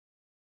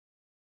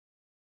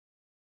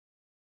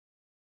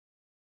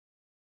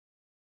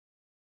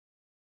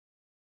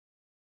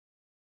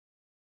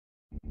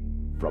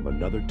From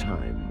another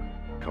time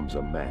comes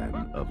a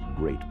man of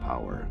great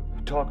power.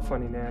 You talk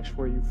funny, Nash.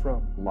 Where are you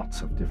from?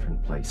 Lots of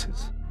different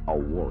places. A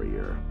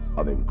warrior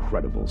of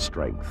incredible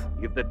strength.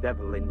 You've the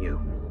devil in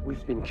you.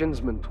 We've been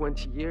kinsmen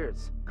 20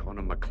 years.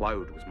 Connor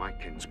MacLeod was my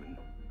kinsman.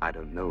 I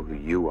don't know who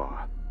you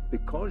are.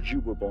 Because you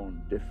were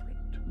born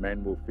different,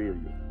 men will fear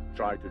you,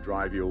 try to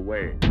drive you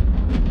away.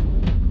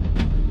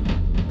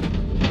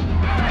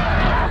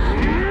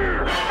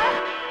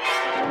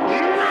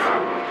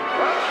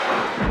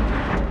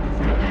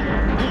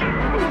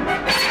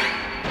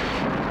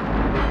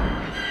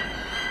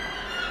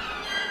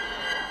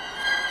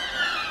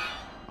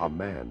 A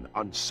man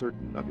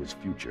uncertain of his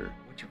future.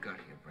 What you got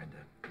here, Brenda,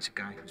 is a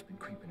guy who's been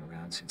creeping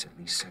around since at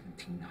least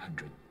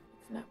 1700.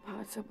 It's not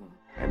possible.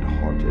 And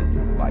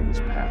haunted by his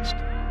past.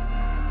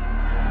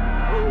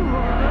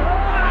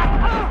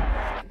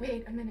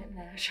 Wait a minute,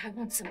 Nash. I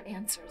want some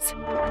answers.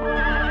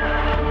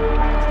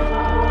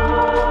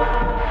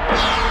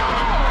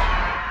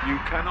 You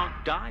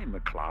cannot die,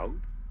 MacLeod.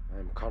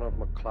 I'm Connor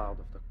MacLeod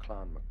of the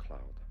Clan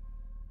MacLeod.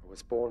 I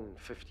was born in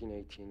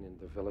 1518 in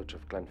the village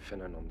of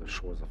Glenfinnan on the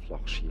shores of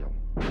Loch Shiel.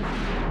 Now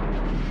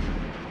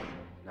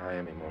I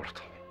am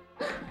immortal.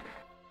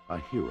 A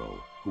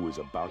hero who is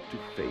about to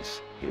face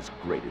his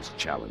greatest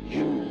challenge.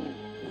 You will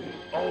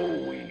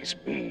always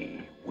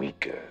be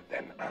weaker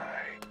than I.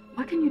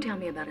 What can you tell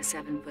me about a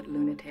 7-foot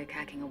lunatic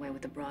hacking away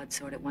with a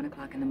broadsword at 1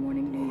 o'clock in the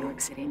morning, New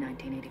York City,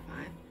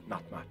 1985?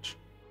 Not much.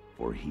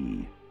 For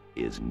he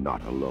is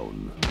not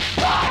alone.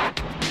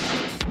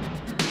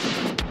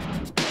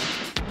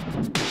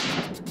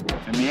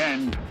 In the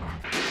end,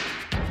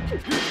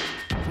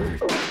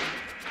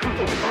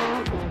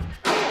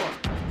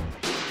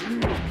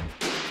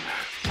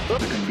 there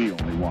can be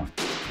only one.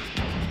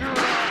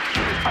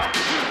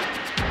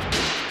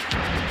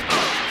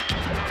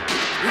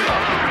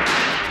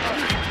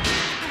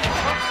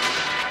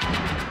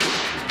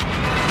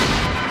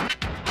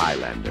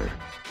 Highlander,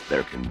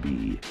 there can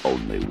be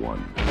only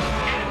one.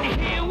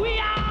 Here we